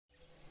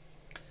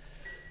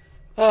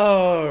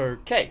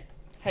Okay.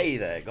 Hey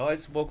there,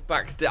 guys. Welcome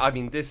back to. I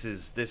mean, this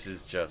is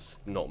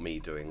just not me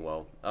doing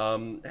well.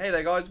 Hey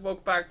there, guys.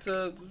 Welcome back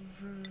to.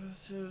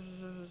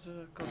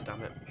 God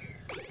damn it.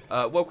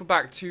 Welcome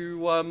back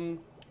to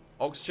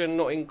Oxygen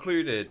Not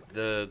Included.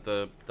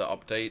 The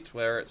update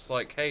where it's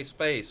like, hey,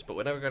 space, but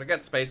we're never gonna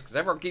get space because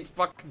everyone keeps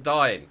fucking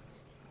dying.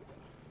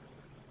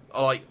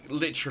 Like,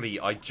 literally,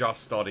 I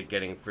just started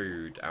getting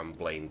food and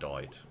Blaine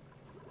died.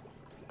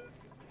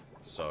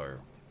 So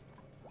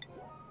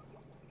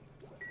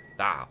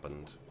that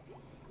happened.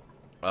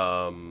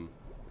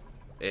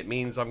 It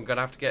means I'm gonna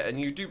have to get a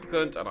new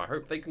duplicant, and I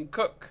hope they can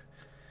cook.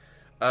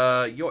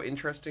 You're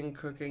interested in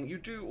cooking. You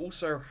do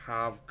also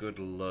have good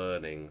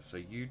learning, so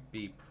you'd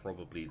be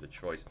probably the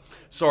choice.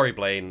 Sorry,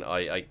 Blaine,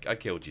 I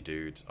killed you,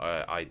 dude.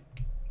 I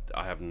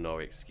have no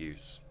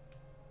excuse.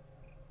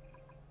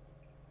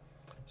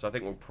 So I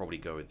think we'll probably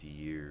go with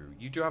you.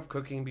 You do have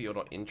cooking, but you're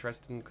not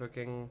interested in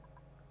cooking.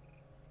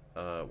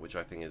 Which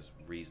I think is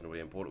reasonably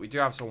important. We do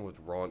have someone with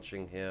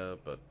ranching here,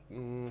 but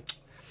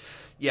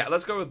yeah,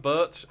 let's go with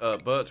Bert.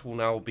 Bert will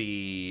now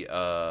be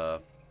oh,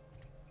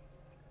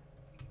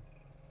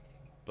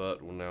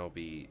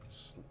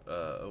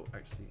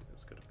 actually,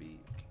 it's going to be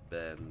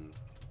Ben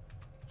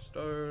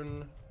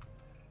Stone,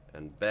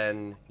 and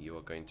Ben, you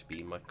are going to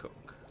be my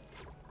cook.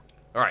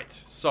 All right,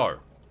 so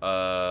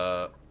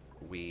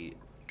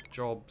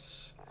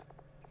jobs.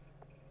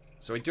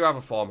 So we do have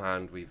a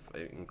farmhand. We've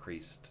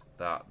increased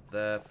that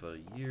there for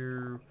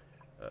you.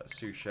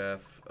 Sous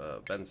chef.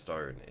 Ben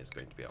Stone is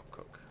going to be our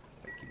cook.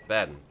 Thank you,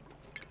 Ben.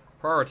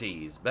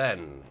 Priorities.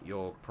 Ben,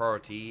 your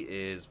priority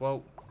is,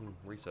 well,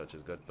 research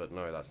is good, but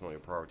no, that's not your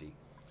priority.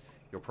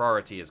 Your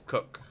priority is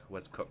cook.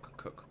 Where's cook?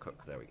 Cook,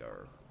 cook. There we go.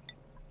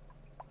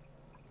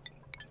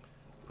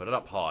 Put it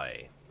up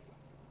high.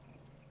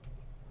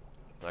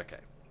 Okay.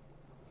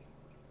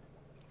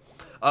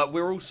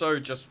 We're also,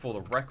 just for the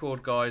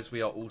record, guys,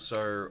 we are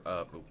also,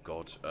 oh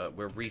god,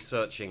 we're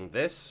researching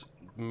this.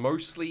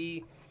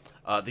 Mostly,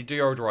 the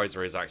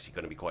deodorizer is actually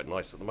going to be quite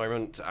nice at the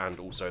moment, and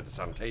also the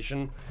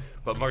sanitation.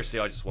 But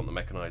mostly I just want the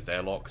mechanized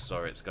airlock,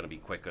 so it's going to be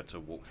quicker to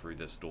walk through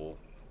this door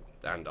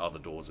and other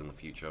doors in the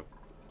future.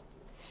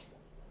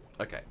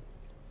 Okay.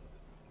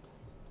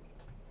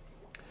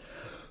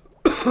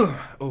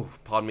 Oh,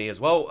 pardon me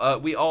as well.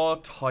 We are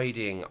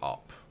tidying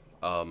up.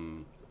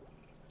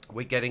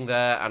 We're getting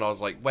there, and I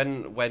was like,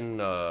 when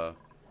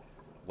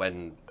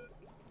Blaine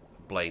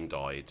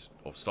died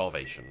of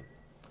starvation,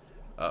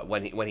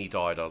 when he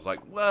died, I was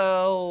like,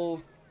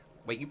 well,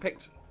 wait, you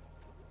picked?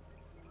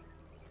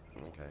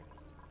 Okay.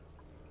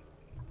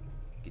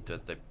 He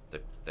did.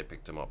 They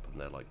picked him up, and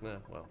they're like, nah,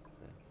 well,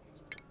 yeah.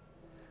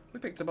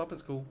 We picked him up.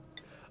 It's cool.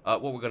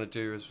 What we're gonna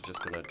do is we're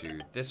just gonna do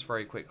this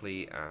very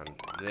quickly, and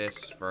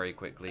this very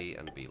quickly,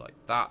 and be like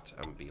that,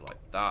 and be like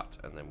that,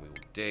 and then we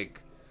will dig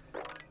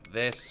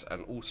this,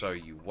 and also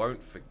you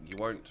won't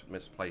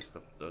misplace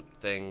the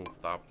thing.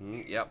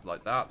 Yep,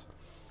 like that.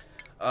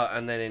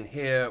 And then in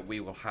here we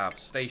will have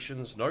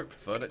stations. Nope,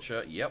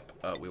 furniture. Yep.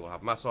 We will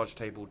have massage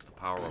table to the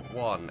power of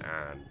 1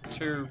 and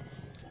 2.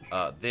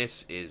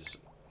 This is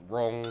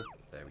wrong.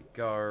 There we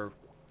go.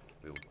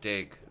 We will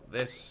dig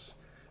this,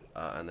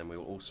 and then we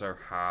will also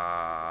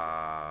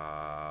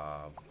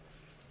have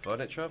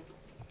furniture.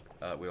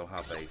 We will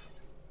have a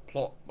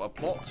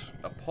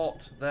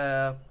pot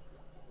there.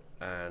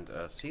 And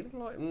a ceiling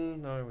light?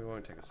 No, we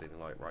won't take a ceiling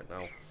light right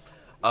now.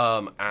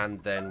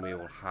 And then we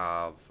will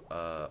have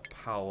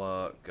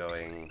power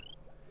going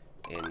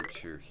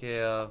into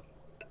here,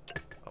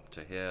 up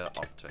to here,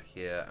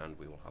 and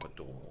we will have a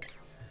door.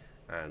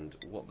 And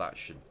what that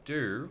should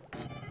do,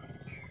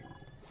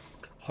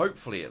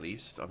 hopefully at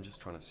least, I'm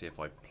just trying to see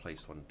if I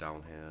placed one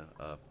down here.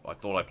 I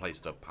thought I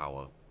placed a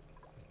power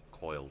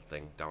coil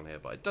thing down here,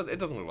 but it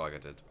doesn't look like I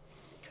did.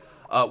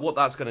 What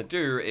that's going to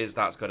do is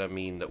that's going to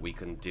mean that we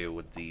can deal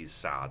with these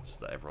SADs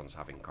that everyone's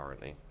having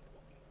currently.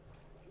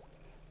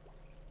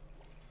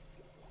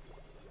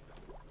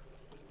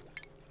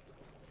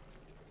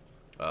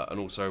 And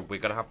also, we're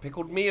going to have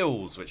pickled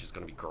meals, which is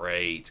going to be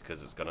great,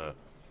 because it's going to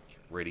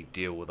really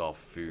deal with our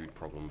food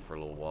problem for a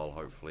little while,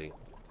 hopefully.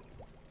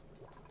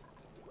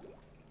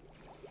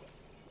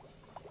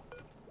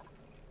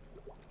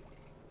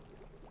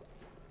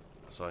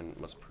 So I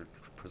must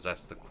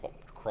possess the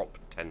crop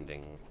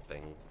tending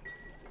thing.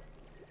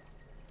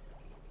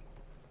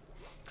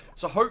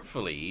 So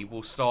hopefully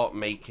we'll start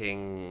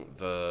making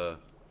the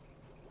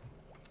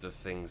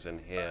things in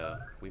here.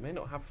 We may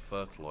not have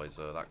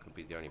fertilizer. That could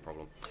be the only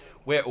problem.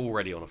 We're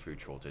already on a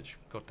food shortage.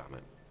 God damn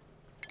it.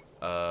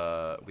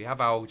 We have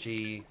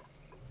algae.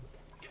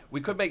 We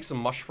could make some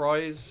mush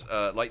fries.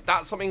 Like,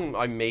 that's something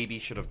I maybe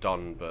should have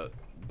done, but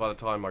by the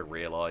time I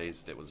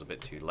realized it was a bit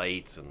too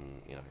late,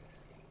 and, you know,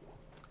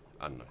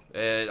 I don't know.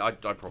 I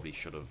probably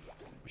should have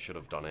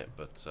done it,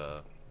 but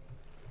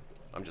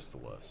I'm just the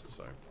worst,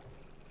 so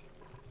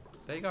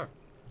there you go.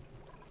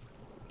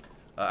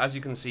 As you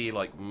can see,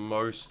 like,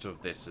 most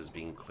of this has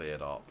been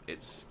cleared up.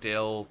 It's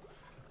still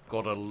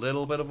got a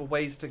little bit of a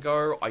ways to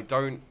go. I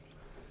don't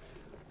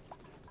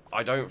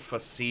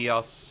foresee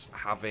us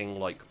having,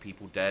 like,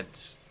 people dead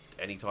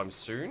anytime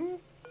soon.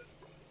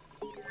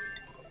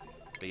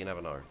 But you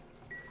never know.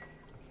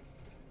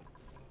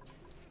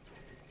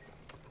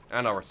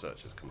 And our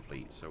research is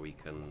complete, so we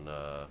can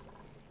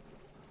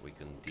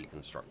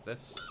deconstruct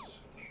this.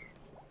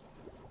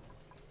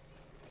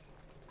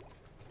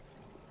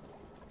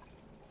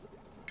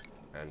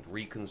 And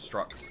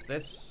reconstruct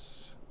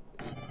this.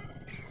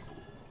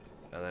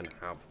 And then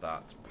have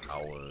that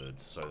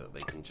powered so that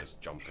they can just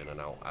jump in and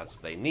out as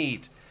they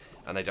need.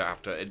 And they don't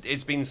have to...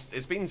 It's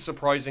been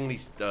surprisingly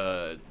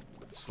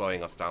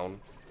slowing us down.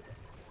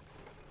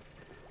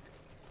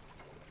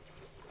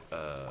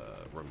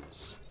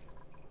 Rooms.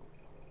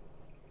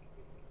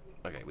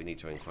 Okay, we need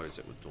to enclose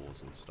it with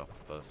doors and stuff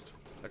first.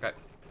 Okay.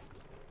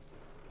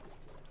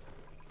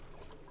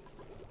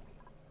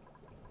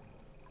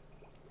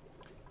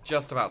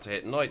 Just about to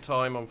hit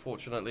nighttime,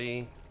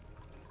 unfortunately.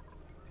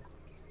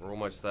 We're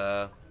almost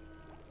there.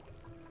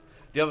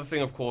 The other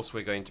thing, of course,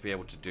 we're going to be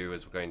able to do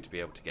is we're going to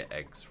be able to get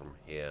eggs from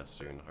here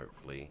soon,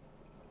 hopefully.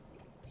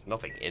 There's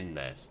nothing in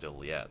there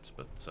still yet,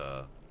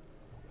 but,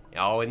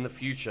 oh, in the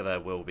future there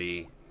will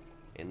be.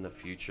 In the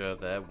future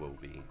there will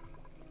be.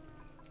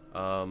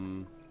 I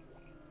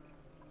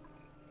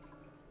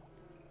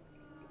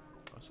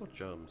saw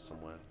germs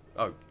somewhere.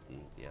 Oh,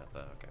 yeah,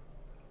 there, okay.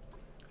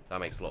 That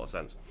makes a lot of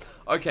sense.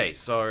 Okay,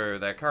 so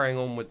they're carrying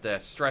on with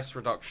their stress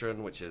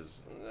reduction, which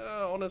is,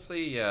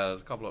 honestly, yeah, there's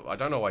a couple of... I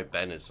don't know why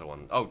Ben is so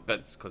on... Oh,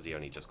 Ben's because he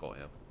only just got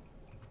here.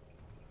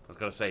 I was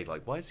going to say,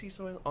 like, why is he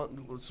so...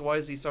 so why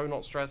is he so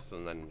not stressed?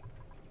 And then,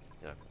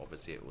 you know,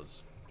 obviously it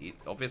was...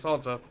 obvious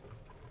answer.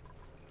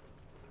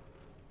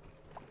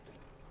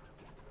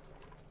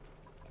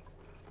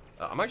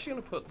 I'm actually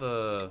going to put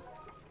the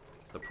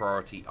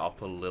priority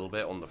up a little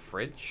bit on the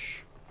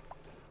fridge.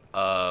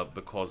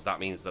 Because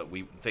that means that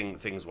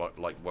things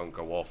won't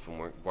go off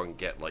and won't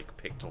get like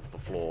picked off the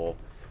floor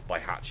by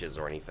hatches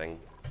or anything.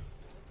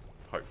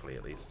 Hopefully,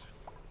 at least.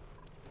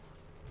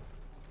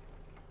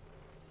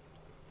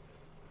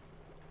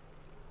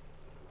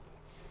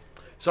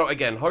 So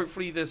again,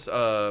 hopefully this.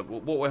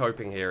 What we're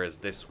hoping here is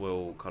this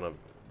will kind of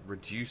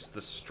reduce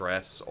the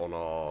stress on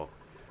our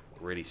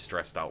really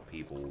stressed out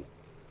people,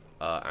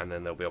 and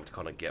then they'll be able to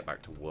kind of get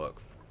back to work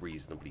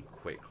reasonably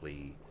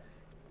quickly.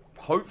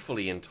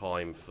 Hopefully in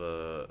time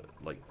for,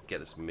 like, get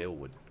this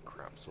mealwood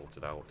crap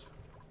sorted out.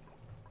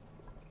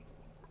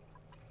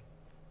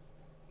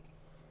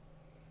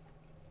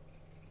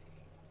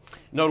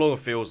 No longer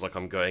feels like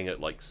I'm going at,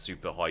 like,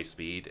 super high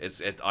speed.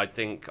 I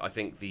think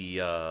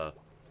the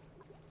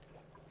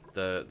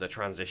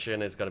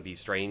transition is going to be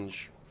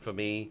strange for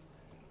me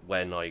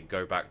when I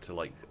go back to,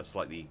 like, a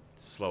slightly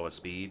slower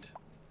speed.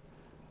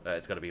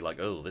 It's going to be like,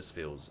 oh, this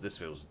feels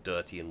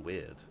dirty and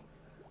weird.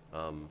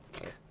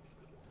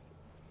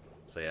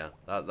 So yeah,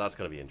 that's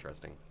going to be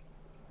interesting.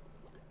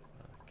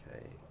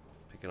 Okay,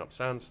 picking up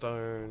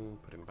sandstone,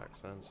 putting back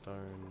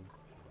sandstone,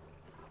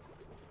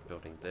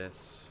 building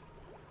this.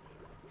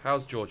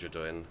 How's Georgia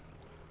doing?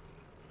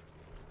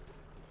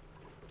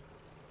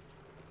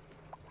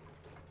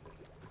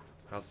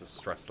 How's the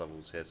stress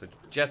levels here? So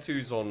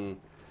Jetu's on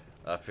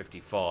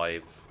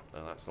 55.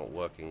 That's not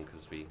working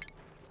because we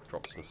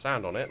dropped some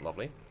sand on it.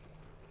 Lovely.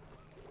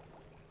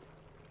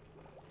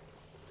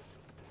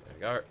 There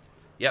we go.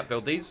 Yeah,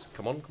 build these.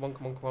 Come on, come on,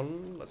 come on, come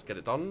on. Let's get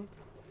it done.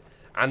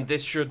 And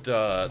this should,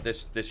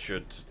 this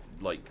should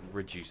like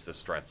reduce the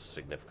stress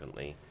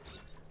significantly.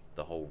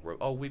 The whole row.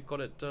 Oh, we've got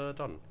it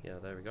done. Yeah,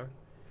 there we go.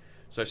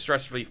 So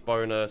stress relief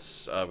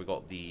bonus. We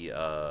got the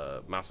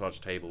massage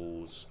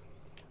tables,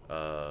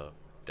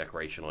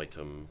 decoration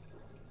item.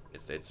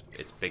 It's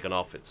big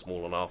enough. It's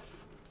small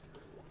enough.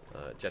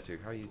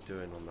 Jetu, how are you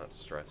doing on that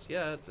stress?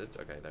 Yeah, it's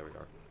okay. There we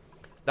go.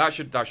 That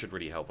should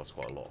really help us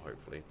quite a lot.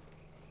 Hopefully.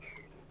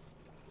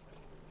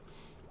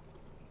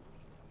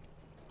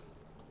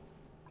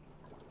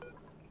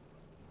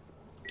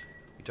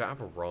 We don't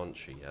have a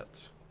rancher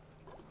yet.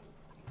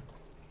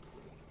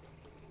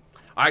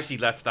 I actually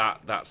left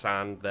that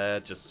sand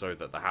there just so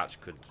that the hatch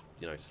could,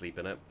 you know, sleep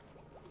in it.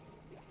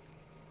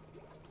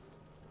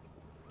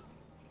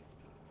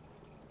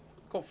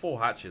 Got 4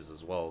 hatches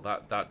as well.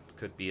 That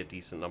could be a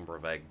decent number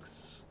of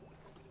eggs.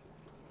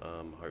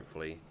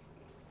 Hopefully.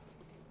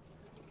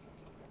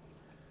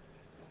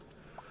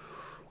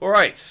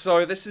 Alright,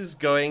 so this is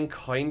going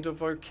kind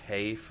of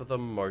okay for the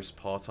most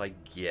part, I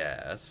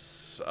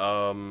guess.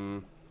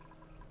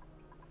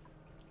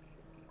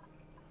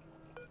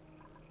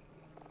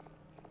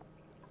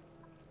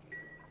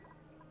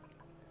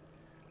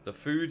 The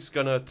food's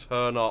gonna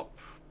turn up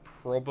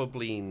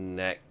probably in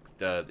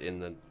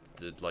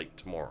like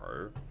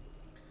tomorrow,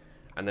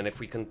 and then if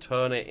we can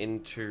turn it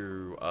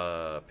into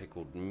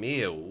pickled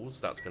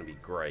meals, that's gonna be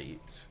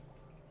great.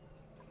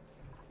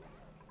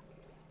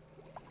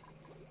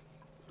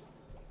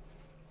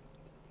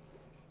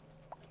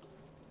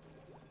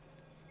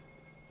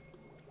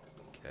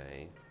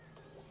 Okay.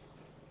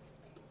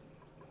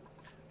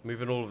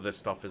 Moving all of this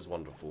stuff is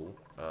wonderful.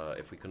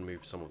 If we can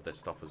move some of this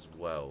stuff as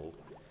well.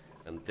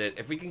 And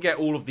if we can get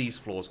all of these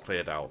floors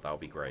cleared out, that'll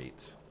be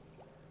great.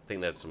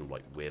 think there's some,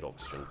 like, weird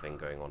oxygen thing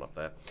going on up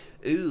there.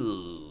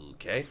 Ooh,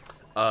 okay.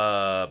 You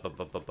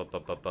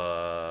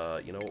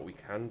know what we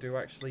can do,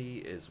 actually,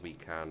 is we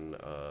can,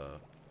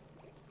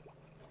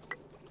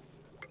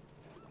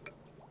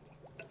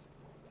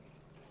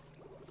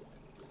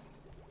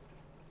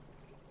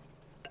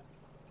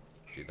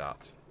 do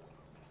that.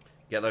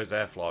 Get those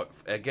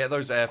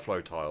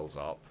airflow tiles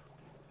up.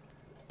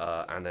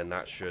 And then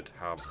that should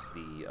have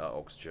the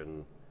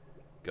oxygen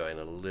going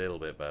a little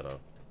bit better.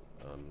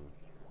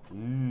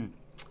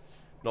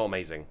 Not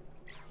amazing.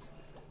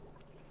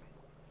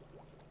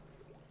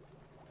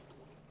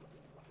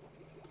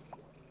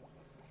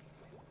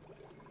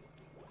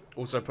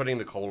 Also, putting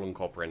the coal and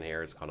copper in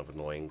here is kind of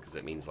annoying because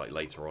it means like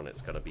later on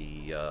it's going to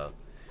be.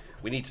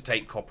 We need to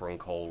take copper and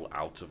coal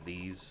out of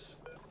these.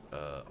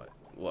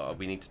 Well,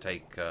 we need to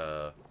take.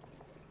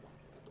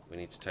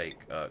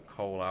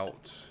 Coal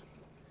out.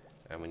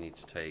 And we need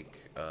to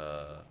take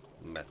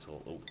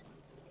metal. Oh,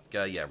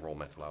 yeah, raw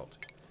metal out.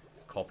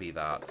 Copy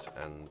that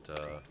and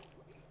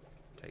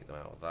take them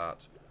out of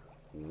that.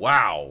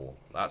 Wow,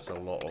 that's a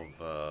lot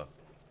of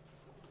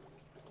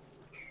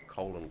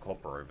coal and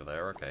copper over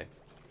there. Okay.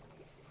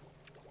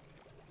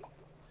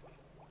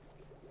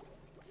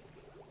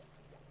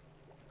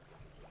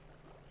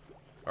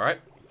 All right,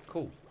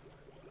 cool.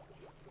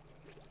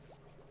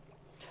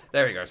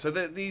 There we go. So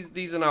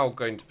these are now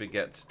going to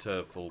get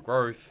to full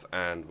growth,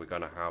 and we're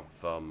going to have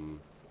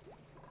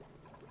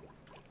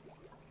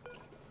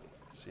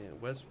see,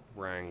 where's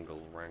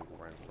Wrangle, Wrangle,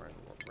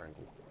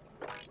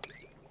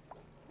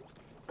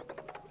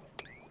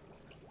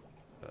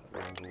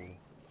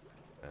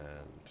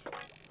 and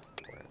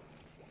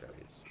there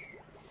he is.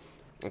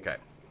 Okay.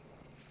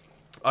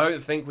 I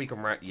don't think we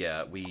can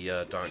yeah, we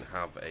don't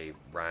have a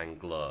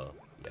Wrangler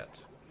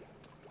yet.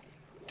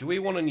 Do we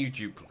want a new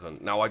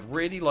duplicant? Now, I'd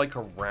really like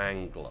a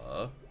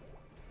Wrangler.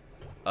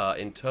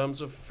 In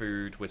terms of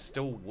food, we're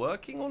still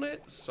working on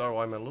it, so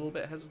I'm a little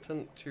bit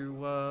hesitant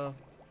to...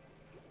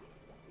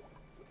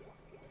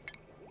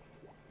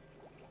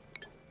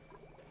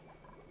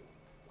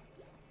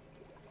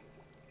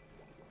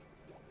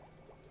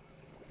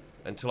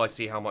 until I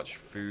see how much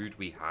food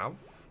we have.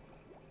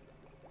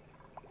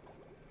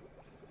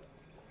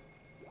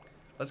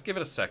 Let's give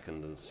it a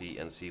second and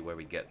see where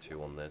we get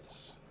to on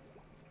this.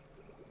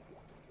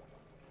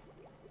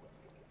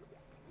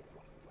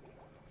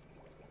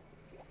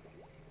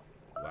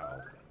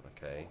 Wow,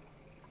 okay.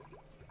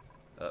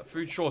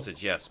 Food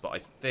shortage, yes, but I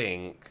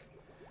think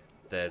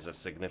there's a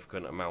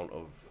significant amount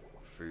of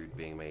food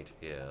being made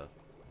here.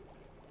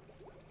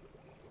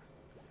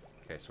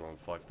 Okay, so we're on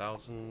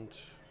 5,000.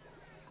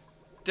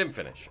 Didn't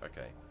finish,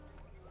 okay.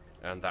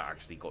 And that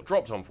actually got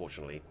dropped,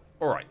 unfortunately.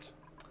 Alright.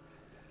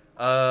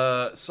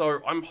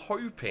 So I'm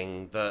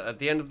hoping that at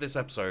the end of this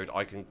episode,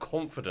 I can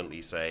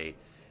confidently say,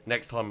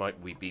 next time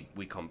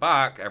we come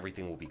back,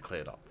 everything will be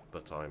cleared up.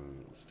 But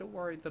I'm still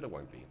worried that it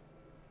won't be.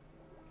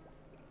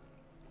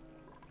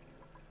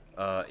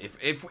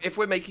 If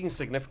we're making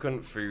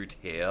significant food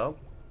here,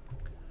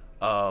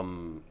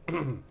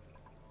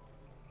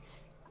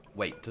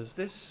 wait, does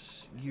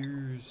this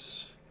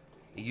use?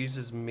 It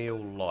uses meal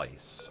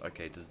lice.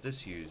 Okay, does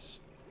this use?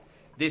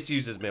 This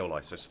uses meal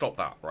lice. So stop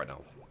that right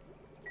now.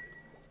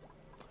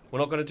 We're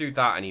not going to do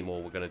that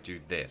anymore. We're going to do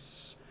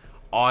this.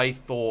 I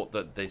thought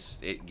that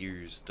it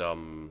used.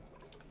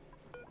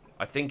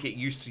 I think it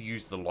used to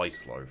use the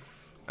lice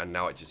loaf, and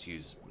now it just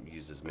uses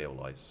meal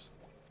lice.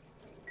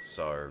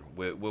 So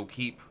we'll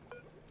keep.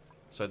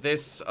 So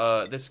this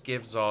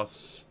gives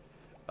us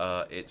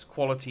its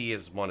quality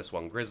is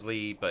 -1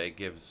 grizzly, but it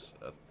gives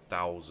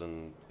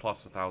 1,000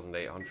 plus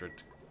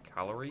 1,800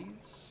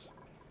 calories.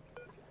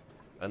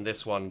 And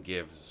this one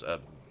gives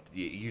it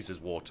uses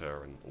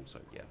water and also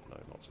no,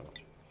 not so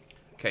much.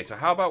 Okay, so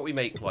how about we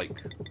make like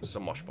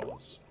some mush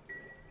bars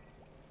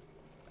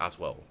as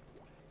well.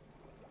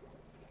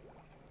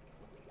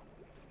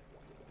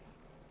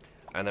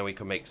 And then we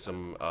can make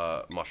some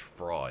mush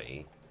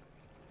fry,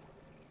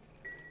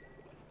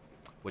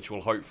 which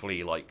will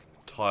hopefully, like,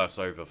 tie us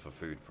over for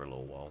food for a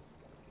little while.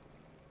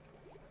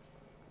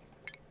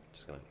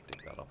 Just gonna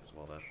dig that up as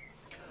well there.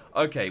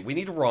 Okay, we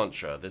need a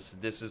rancher.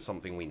 This is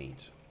something we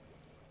need.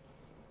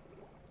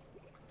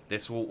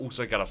 This will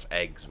also get us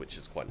eggs, which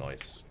is quite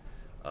nice.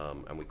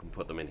 And we can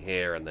put them in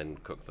here and then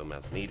cook them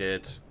as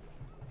needed.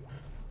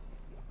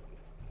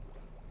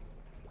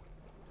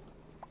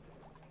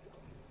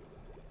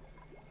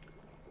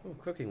 Oh,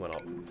 cooking went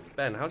up.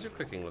 Ben, how's your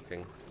cooking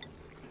looking?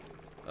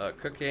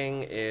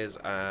 Cooking is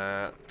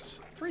at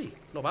 3.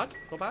 Not bad,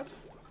 not bad.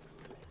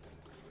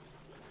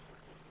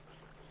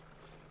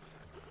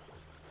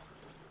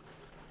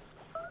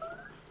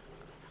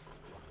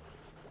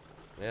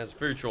 Yeah, there's a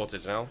food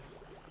shortage now.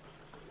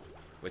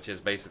 Which is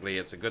basically,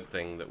 it's a good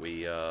thing that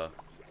we're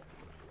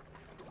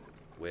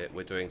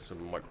doing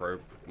some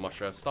microbe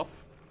musher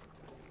stuff.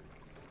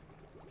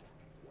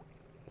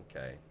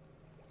 Okay.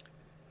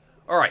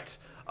 Alright.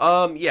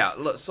 Yeah,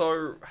 look,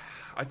 so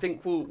I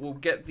think we'll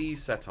get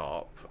these set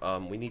up.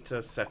 We need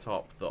to set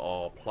up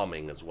our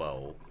plumbing as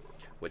well.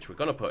 which we're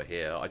going to put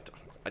here.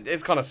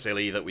 It's kind of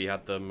silly that we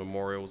had the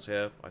memorials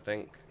here, I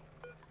think.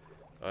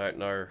 I don't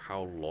know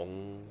how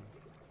long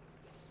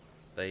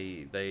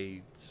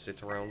they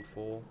sit around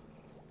for.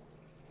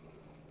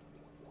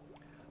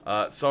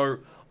 So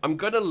I'm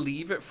going to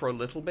leave it for a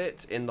little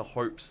bit in the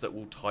hopes that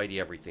we'll tidy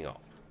everything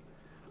up.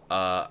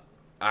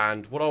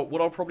 And what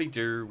I'll probably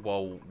do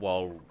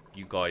while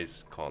you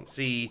guys can't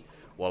see,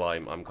 while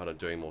I'm kind of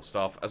doing more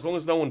stuff, as long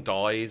as no one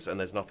dies and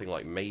there's nothing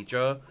like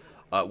major,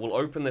 we'll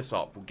open this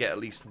up. We'll get at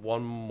least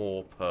one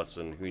more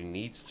person who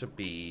needs to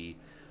be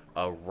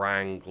a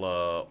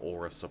wrangler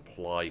or a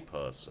supply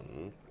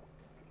person.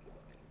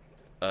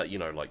 You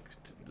know, like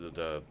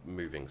the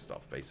moving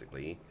stuff,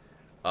 basically.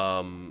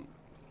 And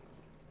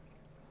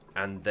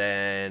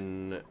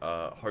then,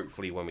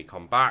 hopefully when we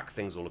come back,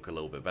 things will look a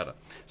little bit better.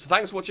 So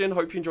thanks for watching.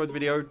 Hope you enjoyed the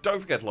video. Don't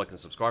forget to like and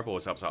subscribe. It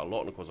always helps out a lot.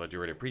 And of course, I do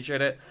really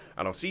appreciate it.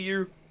 And I'll see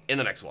you in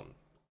the next one.